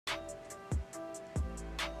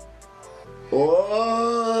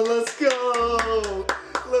Oh, let's go!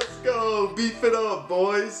 Let's go! Beef it up,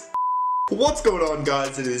 boys! What's going on,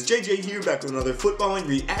 guys? It is JJ here, back with another footballing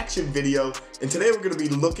reaction video, and today we're going to be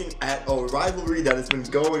looking at a rivalry that has been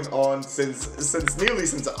going on since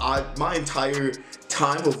my entire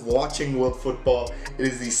time of watching world football. It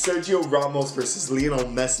is the Sergio Ramos versus Lionel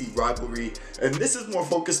Messi rivalry, and this is more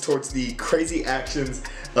focused towards the crazy actions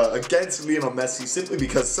against Lionel Messi, simply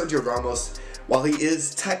because Sergio Ramos, while he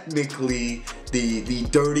is technically the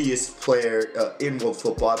dirtiest player in world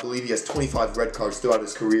football, I believe he has 25 red cards throughout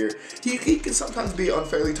his career, he can sometimes be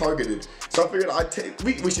unfairly targeted. So I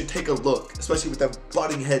figured we should take a look, especially with them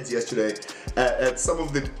butting heads yesterday, at some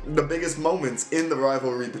of the biggest moments in the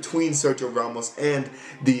rivalry between Sergio Ramos and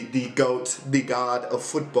the GOAT, the god of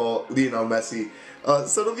football, Lionel Messi.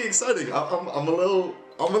 So it'll be exciting. I'm a little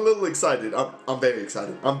excited. I'm very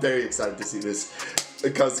excited. I'm very excited to see this.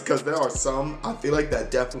 Because there are some, I feel like, that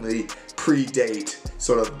definitely predate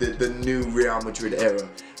sort of the new Real Madrid era.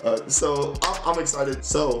 So I'm excited.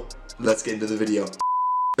 So let's get into the video.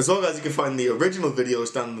 As well, guys, you can find the original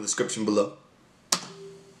videos down in the description below.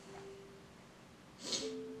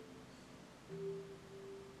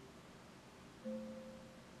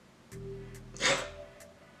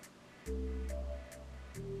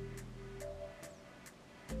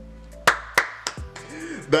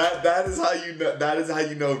 That is how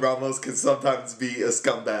you know Ramos can sometimes be a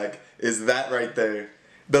scumbag. Is that right there?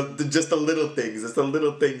 Just the little things. It's the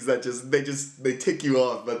little things that they tick you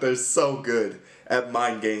off, but they're so good at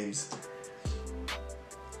mind games.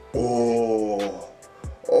 Oh.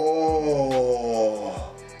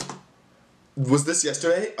 Was this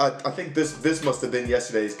yesterday? I think this must have been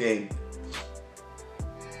yesterday's game.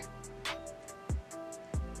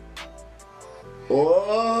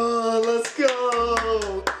 Oh, let's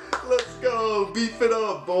go! Let's go! Beef it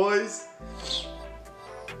up, boys!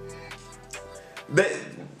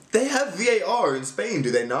 They have VAR in Spain,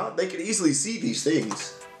 do they not? They could easily see these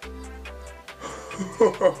things.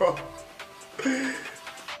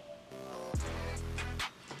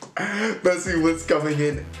 Messi was coming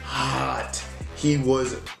in hot. He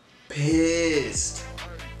was pissed.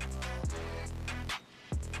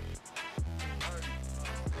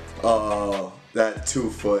 Oh, that 2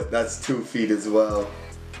 foot. That's 2 feet as well.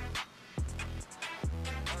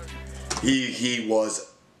 He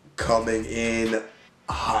was coming in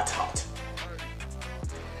hot.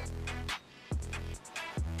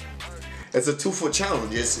 It's a 2 foot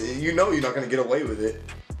challenge. You know you're not gonna get away with it,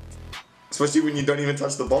 especially when you don't even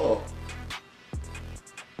touch the ball.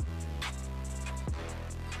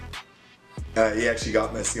 He actually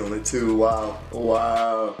got Messi on it too.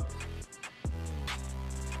 Wow.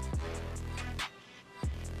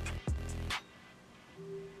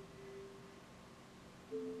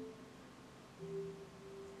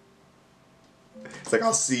 It's like,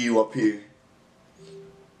 I'll see you up here.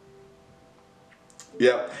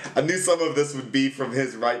 Yep, I knew some of this would be from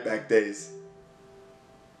his right back days.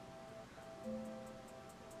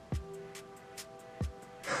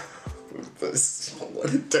 He's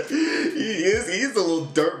a little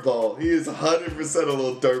dirt ball. He is 100% a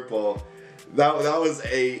little dirt ball. That was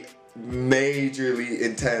a majorly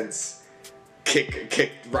intense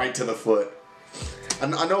kick right to the foot.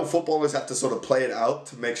 And I know footballers have to sort of play it out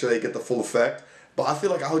to make sure they get the full effect, but I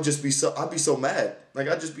feel like I'd be so mad. Like,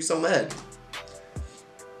 I'd just be so mad.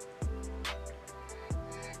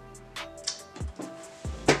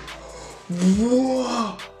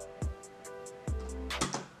 Whoa!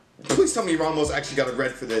 Please tell me Ramos actually got a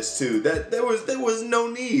red for this too. There was no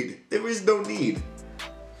need. There was no need.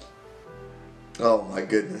 Oh my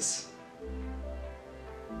goodness.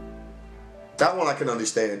 That one I can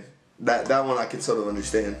understand. That one I can sort of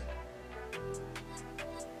understand.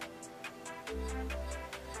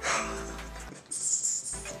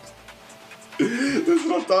 This is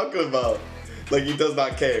what I'm talking about. Like, he does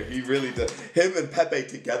not care. He really does. Him and Pepe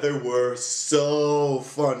together were so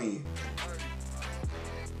funny.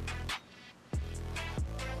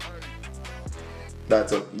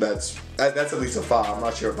 That's at least a foul. I'm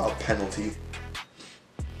not sure about penalty.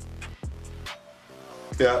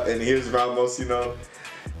 Yeah, and here's Ramos, you know,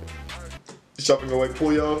 shoving away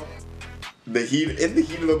Puyo. In the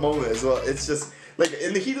heat of the moment as well. It's just like,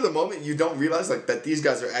 in the heat of the moment, you don't realize like that these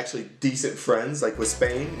guys are actually decent friends. Like with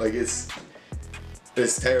Spain, like it's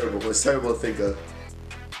terrible. It's terrible to think of.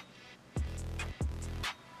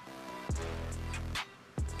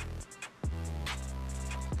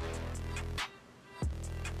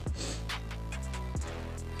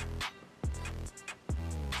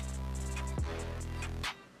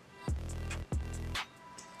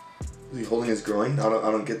 Is he holding his groin? I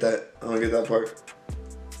don't get that. I don't get that part.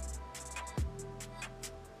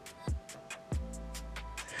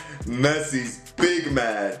 Messi's big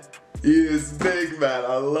mad. He is big mad.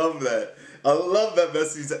 I love that. I love that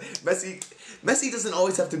Messi doesn't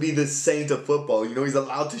always have to be the saint of football. You know, he's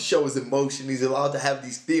allowed to show his emotion. He's allowed to have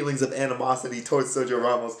these feelings of animosity towards Sergio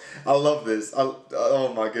Ramos. I love this.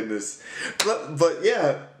 Oh my goodness. But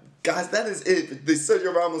yeah, guys, that is it. The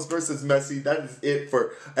Sergio Ramos versus Messi, that is it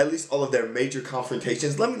for at least all of their major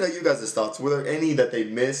confrontations. Let me know you guys' thoughts. Were there any that they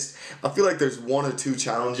missed? I feel like there's one or two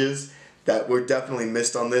challenges that were definitely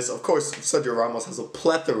missed on this. Of course, Sergio Ramos has a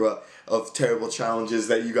plethora of terrible challenges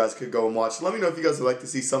that you guys could go and watch. Let me know if you guys would like to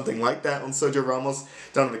see something like that on Sergio Ramos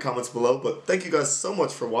down in the comments below. But thank you guys so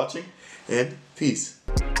much for watching, and peace.